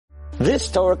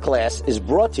This Torah class is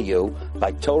brought to you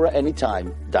by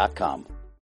TorahAnytime.com.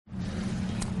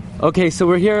 Okay, so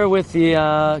we're here with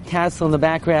the castle in the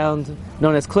background,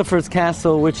 known as Clifford's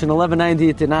Castle, which in 1190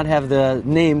 it did not have the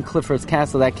name Clifford's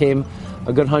Castle. That came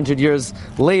a good 100 years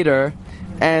later.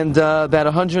 And about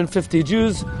 150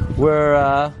 Jews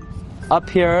were up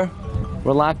here,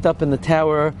 were locked up in the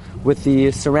tower with the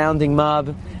surrounding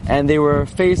mob, and they were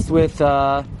faced with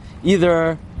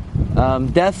either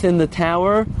death in the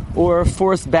tower or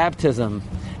forced baptism.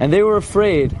 And they were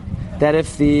afraid that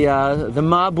if the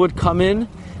mob would come in,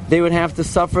 they would have to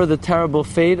suffer the terrible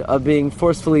fate of being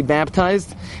forcefully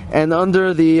baptized. And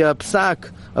under the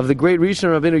psak of the great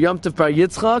Rishon Rabbeinu Yom Tov Bar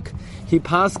Yitzchak, he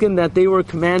paskined that they were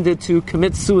commanded to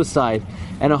commit suicide.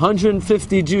 And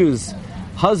 150 Jews,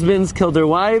 husbands killed their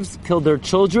wives, killed their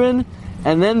children,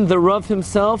 and then the Rav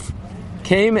himself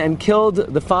came and killed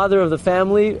the father of the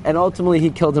family, and ultimately he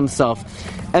killed himself.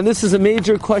 And this is a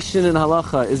major question in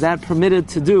halacha. Is that permitted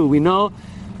to do? We know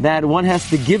that one has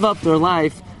to give up their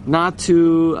life not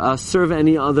to serve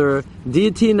any other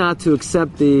deity, not to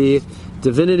accept the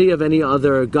divinity of any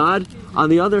other god. On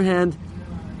the other hand,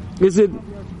 is it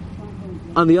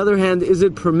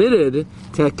permitted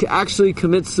to actually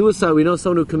commit suicide? We know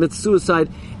someone who commits suicide,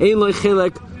 ein lo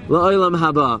chelek la'olam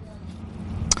haba.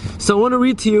 So I want to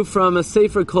read to you from a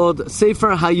sefer called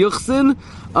Sefer HaYuchsin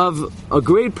of a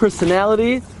great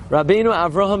personality, Rabbeinu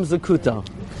Avraham Zakuto.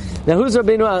 Now, who's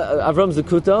Rabbeinu Avraham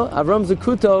Zakuto? Avraham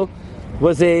Zakuto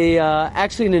was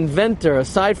actually an inventor.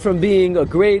 Aside from being a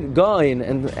great Gaon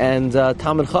and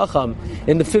Talmid Chacham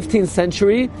in the 15th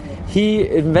century, he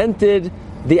invented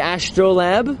the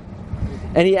astrolabe,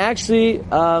 and he actually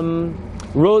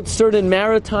wrote certain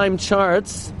maritime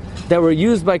charts that were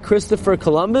used by Christopher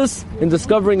Columbus in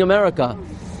discovering America.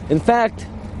 In fact,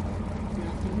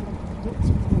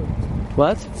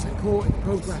 what? It's a court in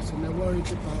progress and they're worried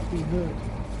about being heard.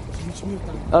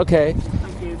 Okay,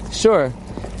 sure.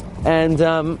 And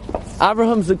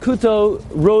Avraham Zakuto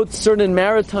wrote certain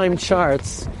maritime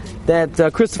charts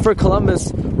that Christopher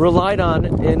Columbus relied on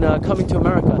in coming to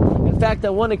America. In fact,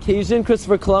 on one occasion,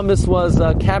 Christopher Columbus was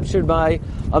captured by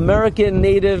American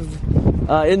native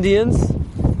Indians,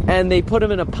 and they put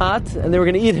him in a pot, and they were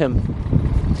going to eat him.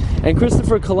 And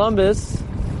Christopher Columbus,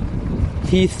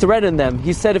 he threatened them.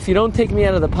 He said, if you don't take me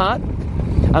out of the pot,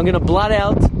 I'm going to blot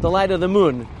out the light of the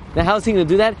moon. Now, how's he going to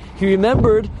do that? He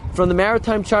remembered from the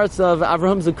maritime charts of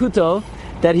Avraham Zakuto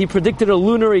that he predicted a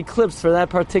lunar eclipse for that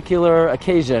particular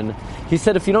occasion. He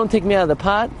said, if you don't take me out of the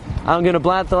pot, I'm going to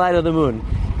blot the light of the moon.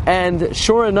 And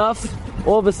sure enough,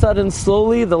 all of a sudden,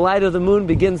 slowly, the light of the moon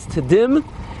begins to dim,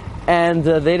 and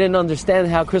they didn't understand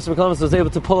how Christopher Columbus was able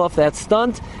to pull off that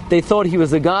stunt. They thought he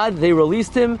was a god. They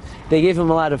released him. They gave him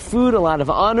a lot of food, a lot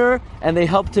of honor, and they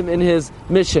helped him in his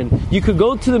mission. You could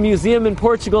go to the museum in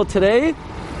Portugal today,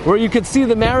 where you could see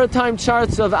the maritime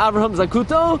charts of Avraham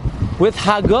Zakuto with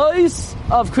Haggais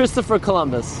of Christopher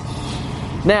Columbus.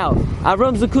 Now,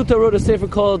 Avraham Zakuto wrote a sefer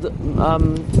called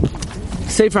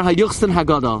Sefer HaYuchsin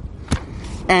Haggadah.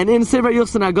 And in Sefer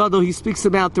HaYuchsin Haggadah, he speaks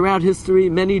about throughout history,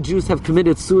 many Jews have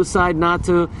committed suicide not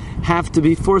to have to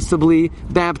be forcibly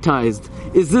baptized.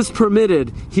 Is this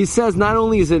permitted? He says not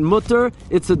only is it mutter,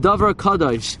 it's a davar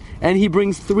kadosh. And he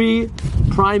brings three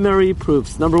primary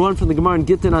proofs. Number one, from the Gemara in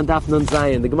Gittin on Daf Nun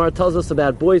Zayin. The Gemara tells us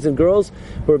about boys and girls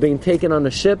who are being taken on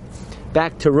a ship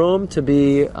back to Rome to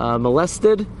be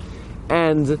molested.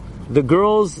 And the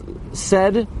girls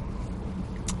said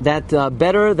that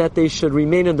better that they should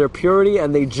remain in their purity,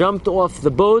 and they jumped off the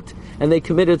boat and they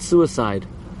committed suicide.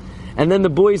 And then the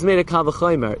boys made a kal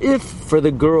v'chomer. If for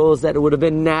the girls that it would have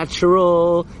been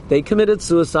natural, they committed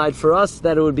suicide. For us,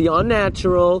 that it would be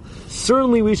unnatural,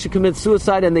 certainly we should commit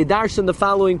suicide. And they darshan the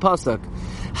following pasuk: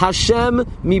 Hashem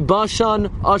mi bashan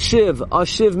ashiv,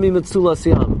 ashiv mi mitzulas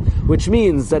yam. Which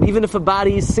means that even if a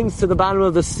body sinks to the bottom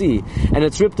of the sea, and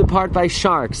it's ripped apart by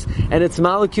sharks, and its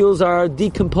molecules are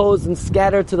decomposed and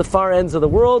scattered to the far ends of the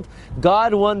world,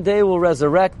 God one day will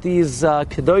resurrect these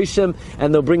kedoshim,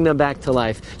 and they'll bring them back to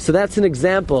life. So that's an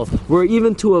example where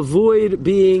even to avoid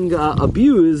being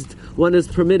abused, one is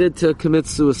permitted to commit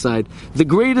suicide. The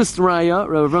greatest raya,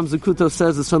 Rav Avraham Zakuto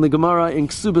says, is from the Gemara in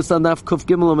Ksubas Andaf Kuf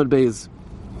Gimel Amud Beis.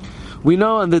 We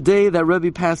know on the day that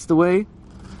Rebbe passed away,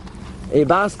 a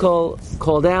bas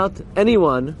called out,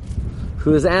 anyone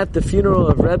who is at the funeral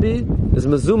of Rebbe is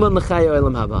mezuman l'chaya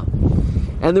olam haba.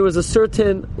 And there was a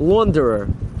certain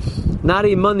launderer, not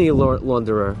a money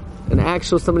launderer, an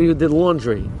actual somebody who did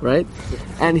laundry, right?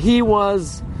 And he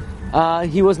was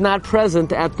not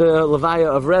present at the levaya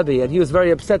of Rebbe, and he was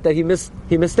very upset that he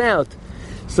missed out.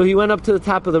 So he went up to the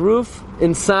top of the roof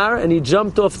in Sar, and he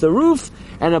jumped off the roof,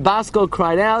 and a baskol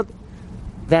cried out,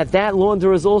 that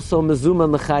launder is also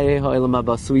mezuman l'chaye ha'olam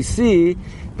haba. So we see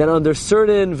that under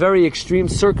certain very extreme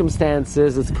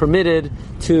circumstances, it's permitted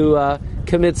to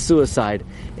commit suicide.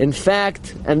 In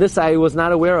fact, and this I was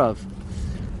not aware of,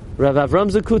 Rav Avram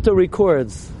Zakuta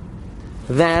records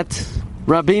that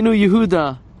Rabbeinu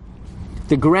Yehuda,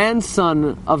 the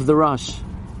grandson of the Rosh,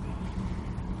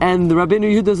 and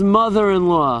Rabbeinu Yehuda's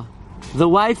mother-in-law, the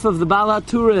wife of the Baal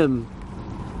HaTurim,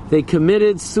 they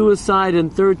committed suicide in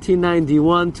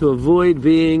 1391 to avoid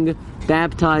being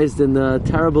baptized in the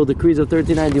terrible decrees of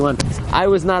 1391. I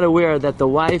was not aware that the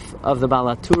wife of the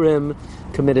Baal HaTurim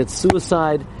committed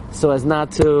suicide so as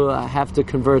not to have to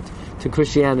convert to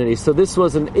Christianity. So this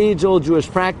was an age-old Jewish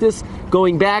practice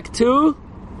going back to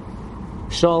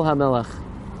Shaul HaMelech.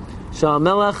 Shaul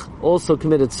HaMelech also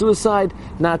committed suicide,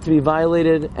 not to be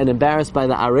violated and embarrassed by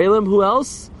the Arelim. Who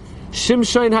else?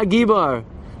 Shimshon HaGibar.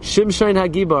 Shimshon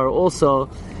HaGibar also,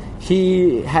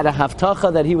 he had a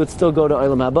haftacha that he would still go to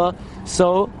Olam Haba.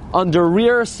 So, under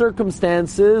rare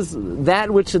circumstances,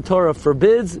 that which the Torah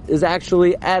forbids is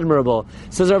actually admirable.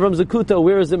 Says Avram Zakuta,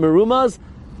 where is it merumaz?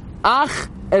 Ach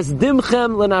es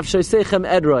dimchem lenafsheisechem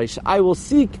edroish. I will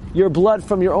seek your blood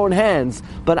from your own hands.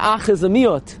 But ach is a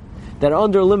miot, that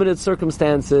under limited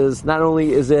circumstances, not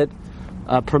only is it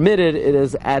permitted, it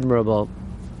is admirable.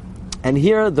 And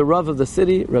here, the Rav of the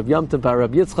city, Rav Yom Tov bar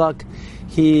Rav Yitzchak,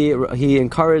 he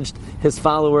encouraged his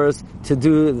followers to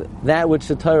do that which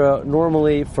the Torah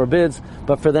normally forbids,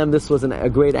 but for them this was a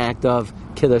great act of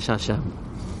Kiddush Hashem.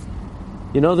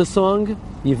 You know the song,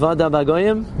 Yivada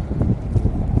Bagoyim?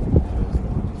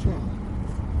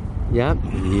 Yeah.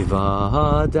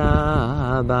 Yivada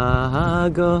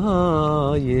Bagoyim.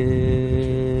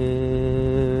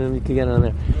 You can get it on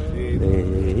there.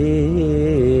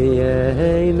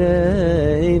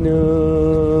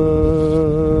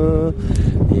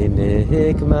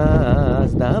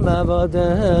 Hikmas dam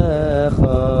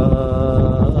avodecha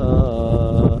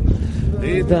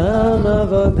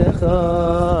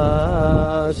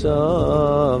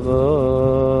shavach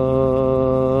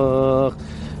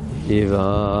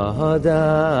yivada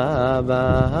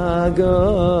bagoyim.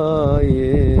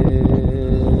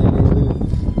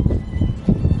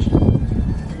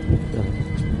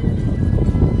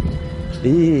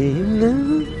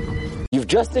 You've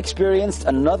just experienced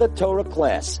another Torah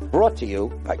class brought to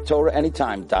you by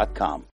TorahAnytime.com.